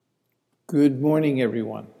Good morning,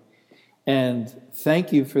 everyone, and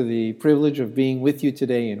thank you for the privilege of being with you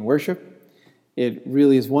today in worship. It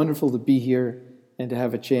really is wonderful to be here and to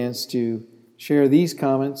have a chance to share these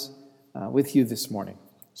comments with you this morning.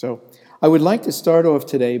 So I would like to start off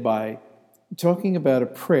today by talking about a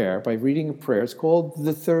prayer, by reading a prayer. It's called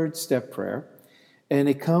the Third Step Prayer, and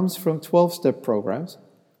it comes from 12-step programs.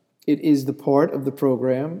 It is the part of the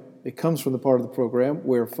program, it comes from the part of the program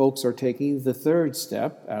where folks are taking the third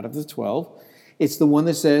step out of the 12. It's the one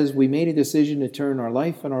that says, we made a decision to turn our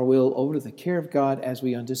life and our will over to the care of God as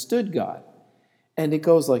we understood God. And it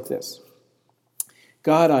goes like this.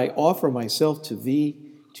 God, I offer myself to thee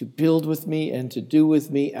to build with me and to do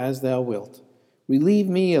with me as thou wilt. Relieve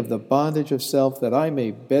me of the bondage of self that I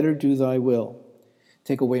may better do thy will.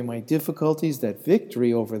 Take away my difficulties that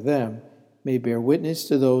victory over them may bear witness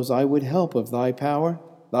to those I would help of thy power,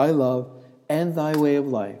 thy love, and thy way of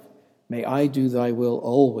life. May I do thy will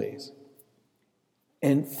always.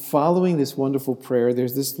 And following this wonderful prayer,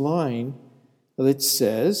 there's this line that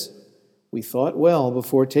says, we thought well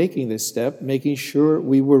before taking this step, making sure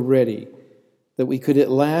we were ready, that we could at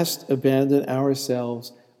last abandon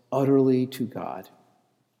ourselves utterly to God.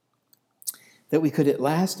 That we could at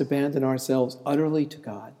last abandon ourselves utterly to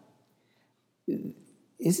God.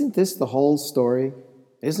 Isn't this the whole story?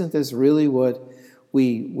 Isn't this really what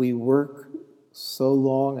we work so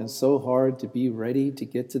long and so hard to be ready to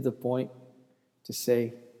get to the point to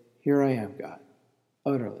say, here I am, God,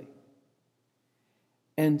 utterly.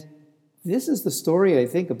 And this is the story, I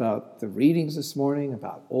think, about the readings this morning,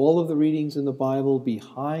 about all of the readings in the Bible,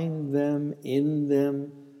 behind them, in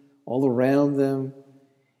them, all around them,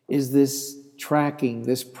 is this tracking,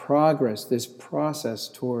 this progress, this process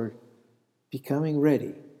toward becoming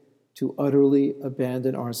ready to utterly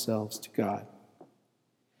abandon ourselves to God.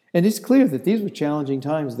 And it's clear that these were challenging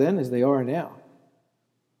times then as they are now.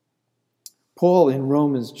 Paul in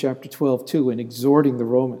Romans chapter 12:2, in exhorting the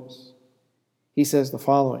Romans, he says the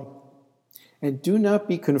following, and do not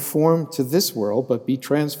be conformed to this world, but be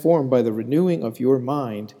transformed by the renewing of your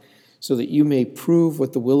mind, so that you may prove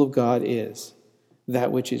what the will of God is,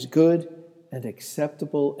 that which is good and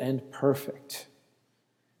acceptable and perfect.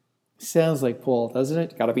 Sounds like Paul, doesn't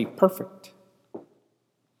it? Got to be perfect.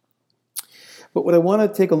 But what I want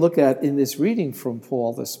to take a look at in this reading from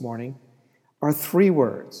Paul this morning are three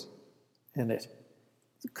words in it.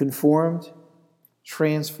 Conformed,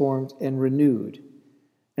 transformed, and renewed.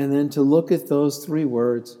 And then to look at those three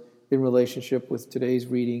words in relationship with today's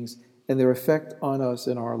readings and their effect on us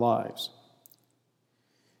in our lives.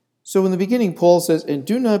 So in the beginning, Paul says, and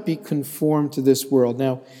do not be conformed to this world.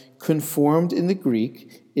 Now, conformed in the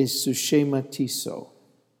Greek is suschematizo.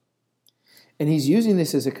 And he's using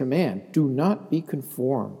this as a command. Do not be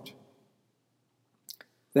conformed.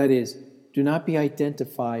 That is, do not be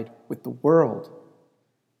identified with the world.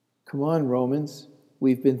 Come on, Romans.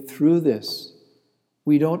 We've been through this.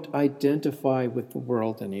 We don't identify with the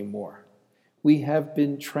world anymore. We have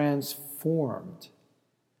been transformed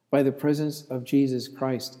by the presence of Jesus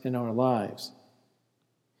Christ in our lives.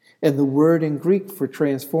 And the word in Greek for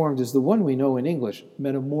transformed is the one we know in English,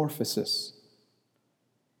 metamorphosis.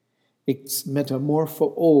 It's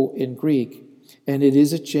metamorpho in Greek, and it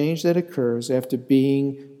is a change that occurs after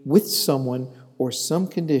being with someone or some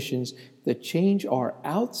conditions that change our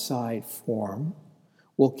outside form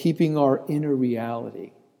while keeping our inner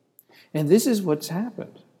reality. And this is what's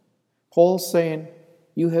happened. Paul's saying,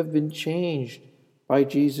 you have been changed by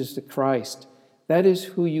Jesus the Christ. That is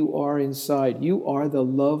who you are inside. You are the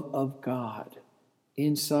love of God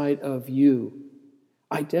inside of you.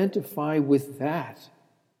 Identify with that,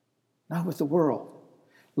 not with the world.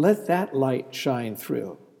 Let that light shine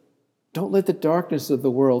through. Don't let the darkness of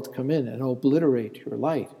the world come in and obliterate your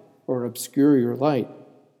light or obscure your light.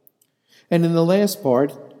 And in the last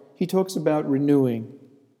part, he talks about renewing.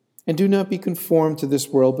 And do not be conformed to this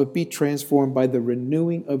world, but be transformed by the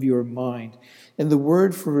renewing of your mind. And the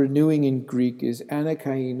word for renewing in Greek is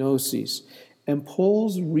anakainosis. And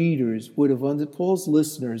Paul's Paul's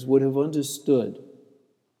listeners would have understood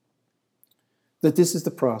that this is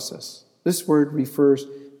the process. This word refers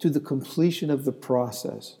to the completion of the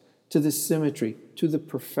process, to the symmetry, to the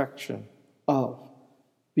perfection of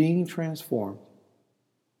being transformed,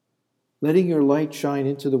 letting your light shine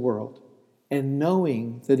into the world, and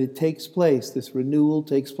knowing that it takes place, this renewal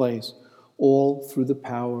takes place, all through the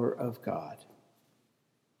power of God.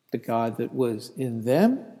 The God that was in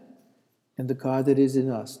them and the God that is in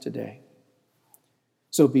us today.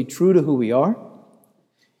 So be true to who we are.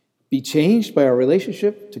 Be changed by our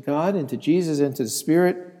relationship to God and to Jesus and to the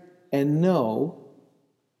Spirit, and know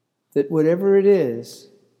that whatever it is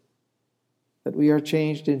that we are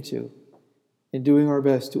changed into, and doing our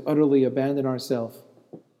best to utterly abandon ourselves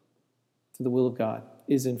to the will of God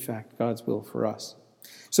is in fact God's will for us.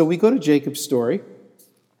 So we go to Jacob's story,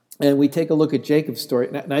 and we take a look at Jacob's story.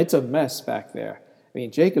 Now it's a mess back there. I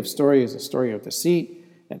mean, Jacob's story is a story of deceit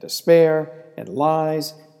and despair and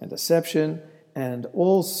lies and deception and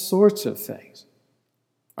all sorts of things.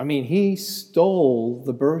 I mean, he stole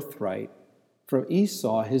the birthright from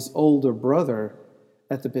Esau, his older brother,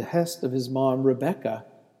 at the behest of his mom, Rebekah,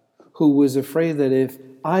 who was afraid that if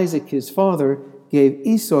Isaac, his father, gave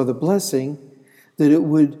Esau the blessing, that it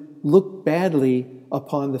would look badly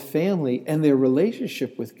upon the family and their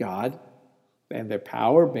relationship with God and their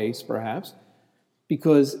power base, perhaps,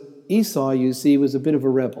 because Esau, you see, was a bit of a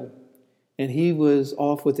rebel, and he was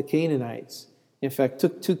off with the Canaanites. In fact,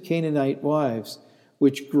 took 2 Canaanite wives,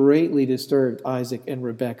 which greatly disturbed Isaac and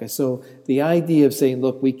Rebekah. So the idea of saying,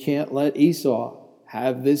 look, we can't let Esau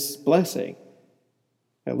have this blessing,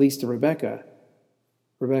 at least to Rebekah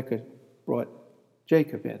brought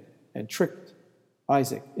Jacob in and tricked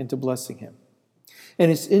Isaac into blessing him.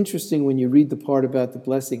 And it's interesting when you read the part about the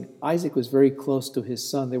blessing, Isaac was very close to his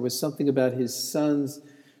son. There was something about his son's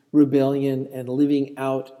rebellion and living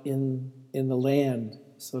out in the land,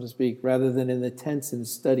 so to speak, rather than in the tents and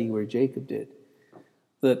study where Jacob did,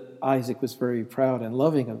 that Isaac was very proud and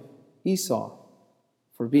loving of Esau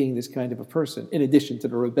for being this kind of a person, in addition to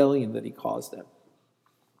the rebellion that he caused them.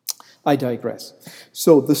 I digress.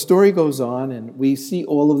 So the story goes on, and we see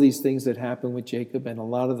all of these things that happen with Jacob and a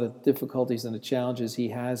lot of the difficulties and the challenges he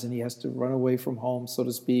has, and he has to run away from home, so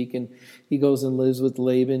to speak, and he goes and lives with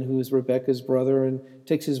Laban, who is Rebekah's brother, and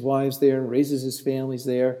takes his wives there and raises his families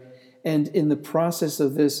there. And in the process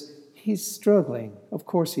of this, he's struggling. Of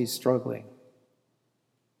course he's struggling.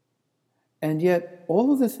 And yet,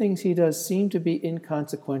 all of the things he does seem to be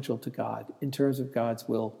inconsequential to God in terms of God's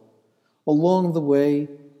will. Along the way,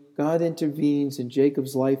 God intervenes in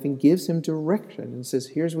Jacob's life and gives him direction and says,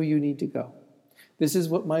 here's where you need to go. This is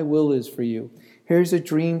what my will is for you. Here's a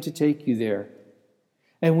dream to take you there.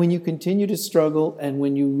 And when you continue to struggle and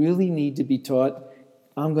when you really need to be taught,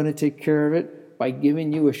 I'm going to take care of it by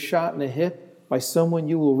giving you a shot in the hip by someone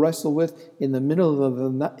you will wrestle with in the middle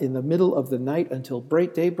of the night until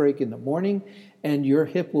daybreak in the morning, and your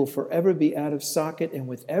hip will forever be out of socket, and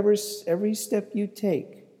with every step you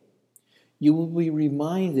take, you will be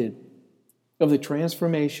reminded of the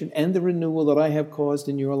transformation and the renewal that I have caused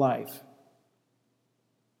in your life.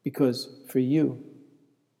 Because for you,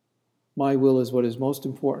 my will is what is most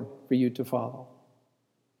important for you to follow.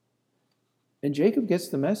 And Jacob gets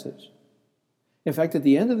the message. In fact, at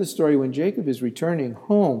the end of the story, when Jacob is returning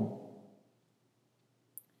home,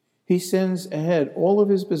 he sends ahead all of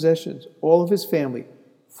his possessions, all of his family,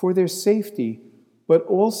 for their safety, but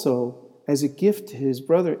also as a gift to his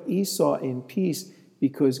brother Esau in peace,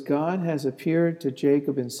 because God has appeared to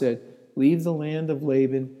Jacob and said, leave the land of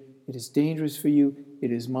Laban. It is dangerous for you.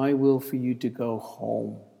 It is my will for you to go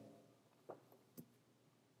home.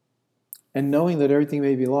 And knowing that everything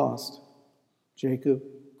may be lost, Jacob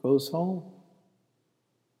goes home.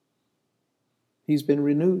 He's been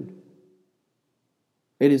renewed.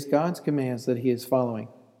 It is God's commands that he is following,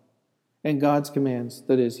 and God's commands,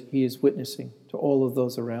 that is, he is witnessing to all of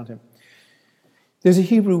those around him. There's a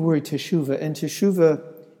Hebrew word, teshuvah, and teshuvah,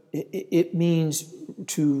 it means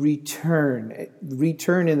to return.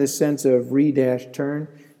 Return in the sense of re-turn,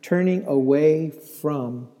 turning away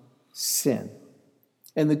from sin.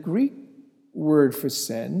 And the Greek word for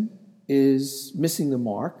sin is missing the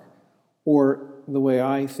mark, or the way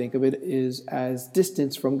I think of it is as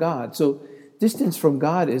distance from God. So distance from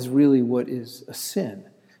God is really what is a sin.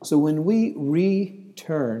 So when we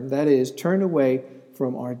return, that is, turn away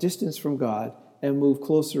from our distance from God and move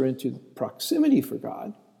closer into proximity for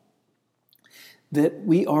God, that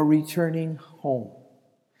we are returning home.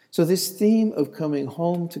 So this theme of coming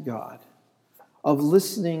home to God, of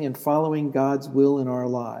listening and following God's will in our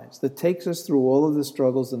lives, that takes us through all of the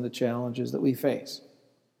struggles and the challenges that we face,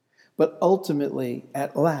 but ultimately,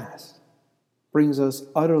 at last, brings us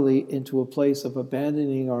utterly into a place of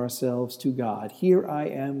abandoning ourselves to God. Here I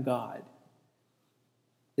am, God,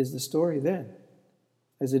 is the story then,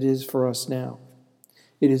 as it is for us now.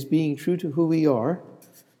 It is being true to who we are,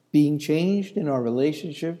 being changed in our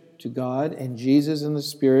relationship to God and Jesus and the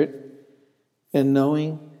Spirit, and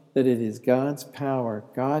knowing that it is God's power,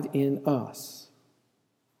 God in us,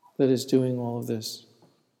 that is doing all of this.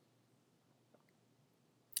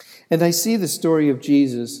 And I see the story of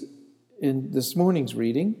Jesus in this morning's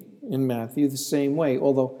reading in Matthew the same way,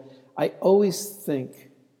 although I always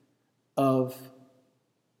think of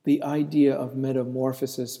the idea of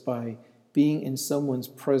metamorphosis by being in someone's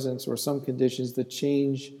presence or some conditions that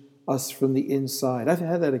change us from the inside. I've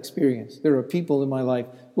had that experience. There are people in my life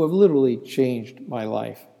who have literally changed my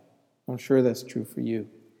life. I'm sure that's true for you.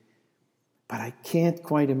 But I can't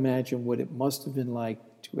quite imagine what it must have been like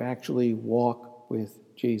to actually walk with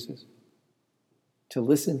Jesus, to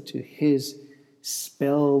listen to his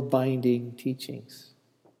spellbinding teachings,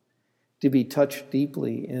 to be touched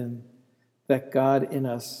deeply in that God in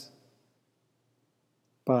us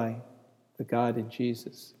by the God in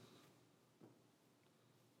Jesus.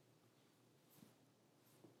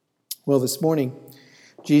 Well, this morning,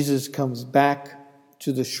 Jesus comes back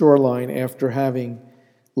to the shoreline after having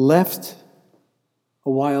left a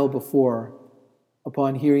while before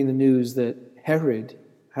upon hearing the news that Herod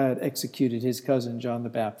had executed his cousin John the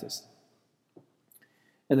Baptist.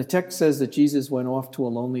 And the text says that Jesus went off to a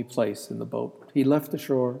lonely place in the boat. He left the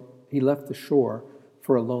shore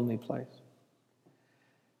for a lonely place.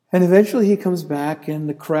 And eventually he comes back, and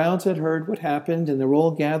the crowds had heard what happened, and they're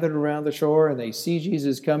all gathered around the shore, and they see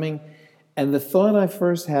Jesus coming. And the thought I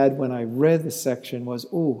first had when I read the section was,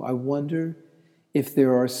 I wonder if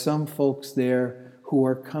there are some folks there who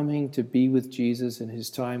are coming to be with Jesus in his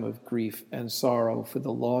time of grief and sorrow for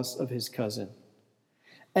the loss of his cousin.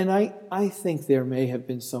 And I think there may have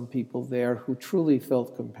been some people there who truly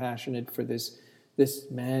felt compassionate for this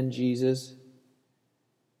man, Jesus.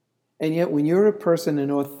 And yet when you're a person in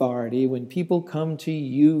authority, when people come to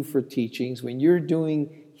you for teachings, when you're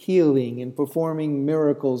doing healing and performing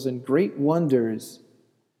miracles and great wonders,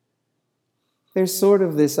 there's sort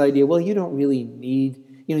of this idea, well, you don't really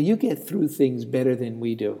need, you get through things better than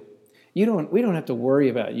we do. We don't have to worry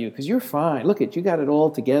about you because you're fine. Look you got it all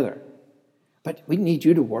together. But we need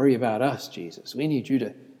you to worry about us, Jesus. We need you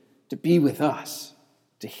to be with us,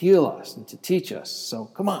 to heal us and to teach us. So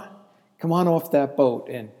come on off that boat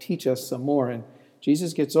and teach us some more. And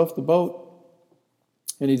Jesus gets off the boat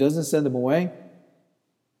and he doesn't send them away.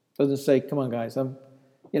 Doesn't say, come on guys, I'm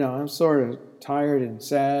sort of tired and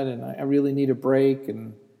sad and I really need a break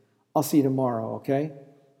and I'll see you tomorrow, okay?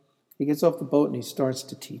 He gets off the boat and he starts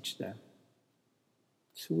to teach them.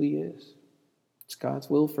 It's who he is. It's God's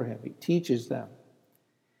will for him. He teaches them.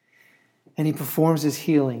 And he performs his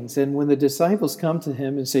healings. And when the disciples come to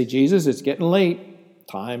him and say, Jesus, it's getting late.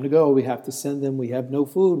 Time to go. We have to send them. We have no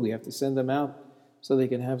food. We have to send them out so they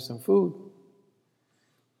can have some food.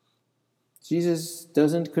 Jesus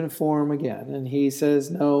doesn't conform again. And he says,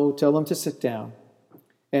 no, tell them to sit down.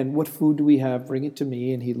 And what food do we have? Bring it to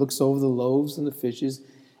me. And he looks over the loaves and the fishes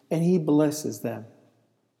and he blesses them,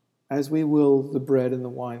 as we will the bread and the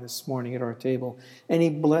wine this morning at our table. And he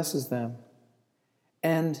blesses them.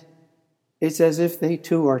 And it's as if they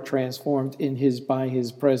too are transformed by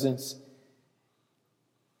his presence.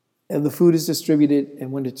 And the food is distributed,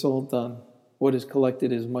 and when it's all done, what is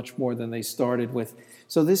collected is much more than they started with.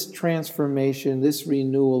 So this transformation, this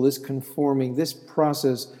renewal, this conforming, this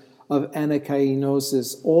process of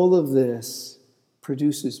anakainosis, all of this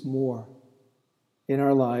produces more in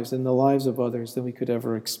our lives and the lives of others than we could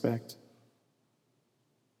ever expect.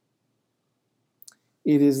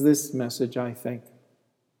 It is this message, I think,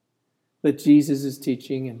 that Jesus is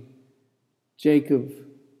teaching and Jacob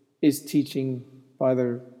is teaching by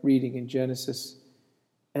their reading in Genesis,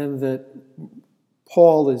 and that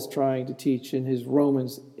Paul is trying to teach in his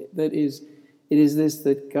Romans. It is this,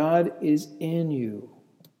 that God is in you.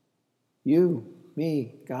 You,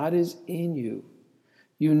 me, God is in you.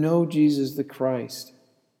 You know Jesus the Christ.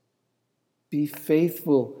 Be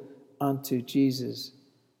faithful unto Jesus.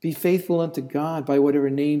 Be faithful unto God by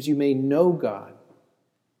whatever names you may know God,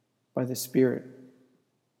 by the Spirit,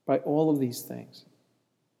 by all of these things.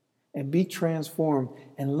 And be transformed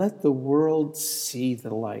and let the world see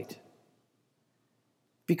the light.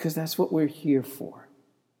 Because that's what we're here for.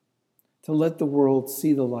 To let the world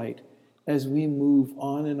see the light as we move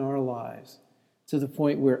on in our lives to the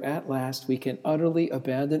point where at last we can utterly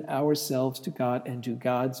abandon ourselves to God and do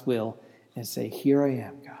God's will and say, here I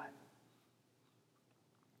am, God.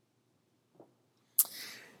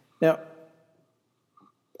 Now,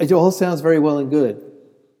 it all sounds very well and good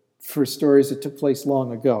for stories that took place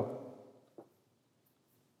long ago.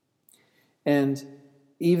 And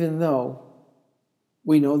even though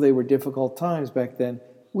we know they were difficult times back then,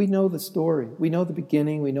 we know the story. We know the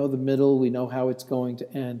beginning, we know the middle, we know how it's going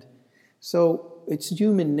to end. So it's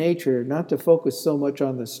human nature not to focus so much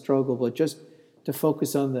on the struggle, but just to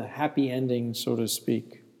focus on the happy ending, so to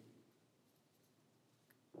speak.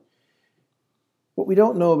 What we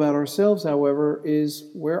don't know about ourselves, however, is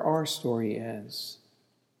where our story ends.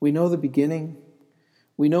 We know the beginning.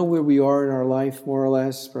 We know where we are in our life, more or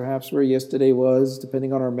less, perhaps where yesterday was,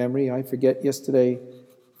 depending on our memory. I forget yesterday,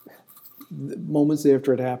 moments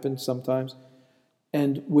after it happened sometimes.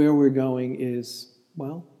 And where we're going is,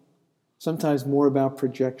 well, sometimes more about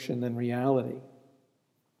projection than reality.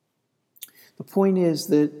 The point is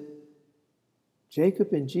that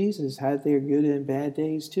Jacob and Jesus had their good and bad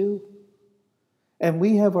days too. And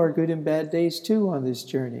we have our good and bad days too on this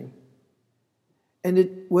journey.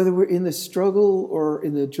 And whether we're in the struggle or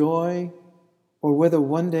in the joy, or whether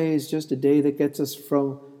one day is just a day that gets us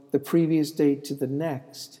from the previous day to the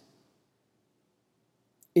next,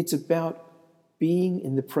 it's about being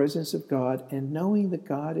in the presence of God and knowing that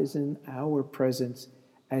God is in our presence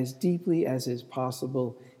as deeply as is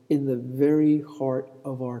possible in the very heart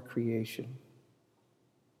of our creation.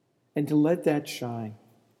 And to let that shine.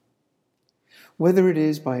 Whether it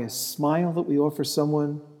is by a smile that we offer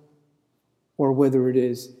someone, or whether it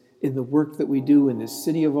is in the work that we do in this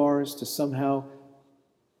city of ours to somehow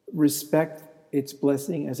respect its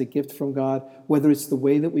blessing as a gift from God, whether it's the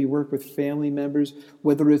way that we work with family members,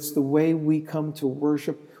 whether it's the way we come to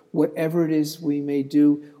worship, whatever it is we may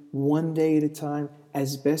do, one day at a time,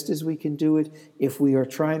 as best as we can do it, if we are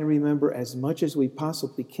trying to remember as much as we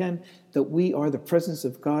possibly can that we are the presence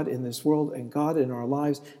of God in this world and God in our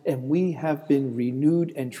lives, and we have been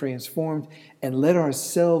renewed and transformed, and let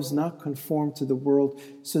ourselves not conform to the world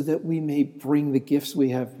so that we may bring the gifts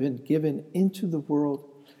we have been given into the world.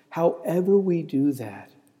 However we do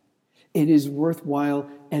that, it is worthwhile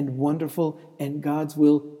and wonderful and God's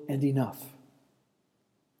will and enough.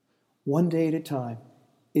 One day at a time,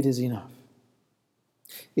 it is enough.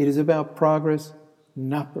 It is about progress,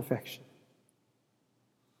 not perfection.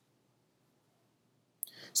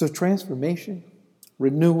 So transformation,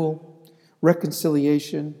 renewal,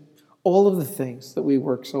 reconciliation, all of the things that we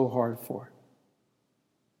work so hard for,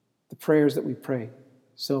 the prayers that we pray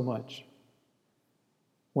so much,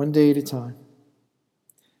 one day at a time,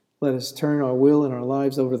 let us turn our will and our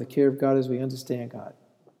lives over to the care of God as we understand God.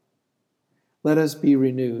 Let us be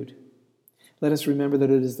renewed. Let us remember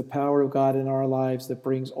that it is the power of God in our lives that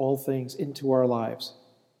brings all things into our lives.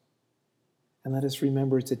 And let us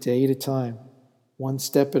remember it's a day at a time, one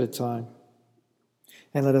step at a time.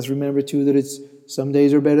 And let us remember, too, that it's some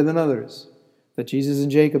days are better than others, that Jesus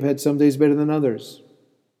and Jacob had some days better than others.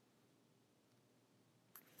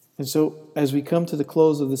 And so, as we come to the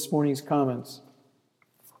close of this morning's comments,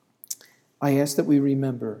 I ask that we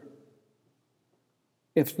remember,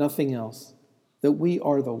 if nothing else, that we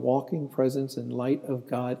are the walking presence and light of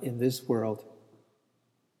God in this world.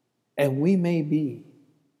 And we may be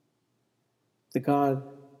the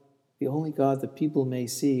only God that people may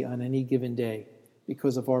see on any given day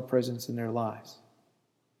because of our presence in their lives.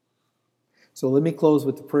 So let me close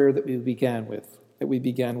with the prayer that we began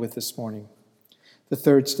with this morning. The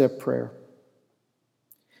third step prayer.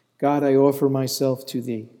 God, I offer myself to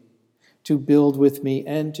thee, to build with me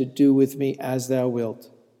and to do with me as thou wilt.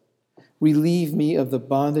 Relieve me of the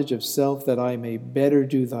bondage of self that I may better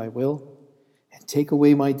do thy will, and take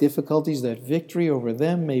away my difficulties that victory over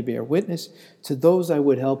them may bear witness to those I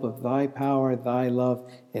would help of thy power, thy love,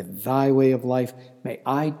 and thy way of life. May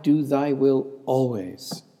I do thy will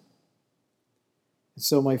always. And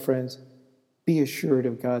so, my friends, be assured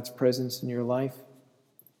of God's presence in your life.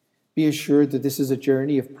 Be assured that this is a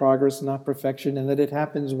journey of progress, not perfection, and that it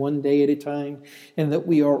happens one day at a time, and that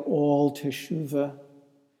we are all teshuvah.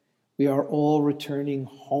 We are all returning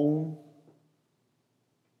home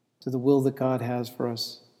to the will that God has for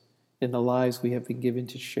us in the lives we have been given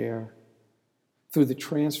to share through the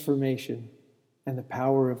transformation and the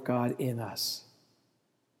power of God in us,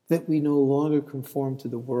 that we no longer conform to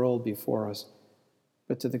the world before us,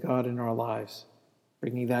 but to the God in our lives,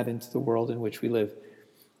 bringing that into the world in which we live.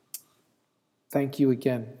 Thank you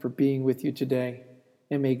again for being with you today,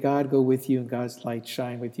 and may God go with you and God's light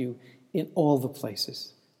shine with you in all the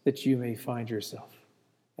places that you may find yourself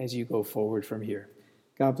as you go forward from here.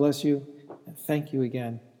 God bless you, and thank you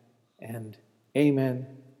again, and amen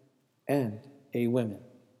and amen.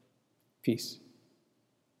 Peace.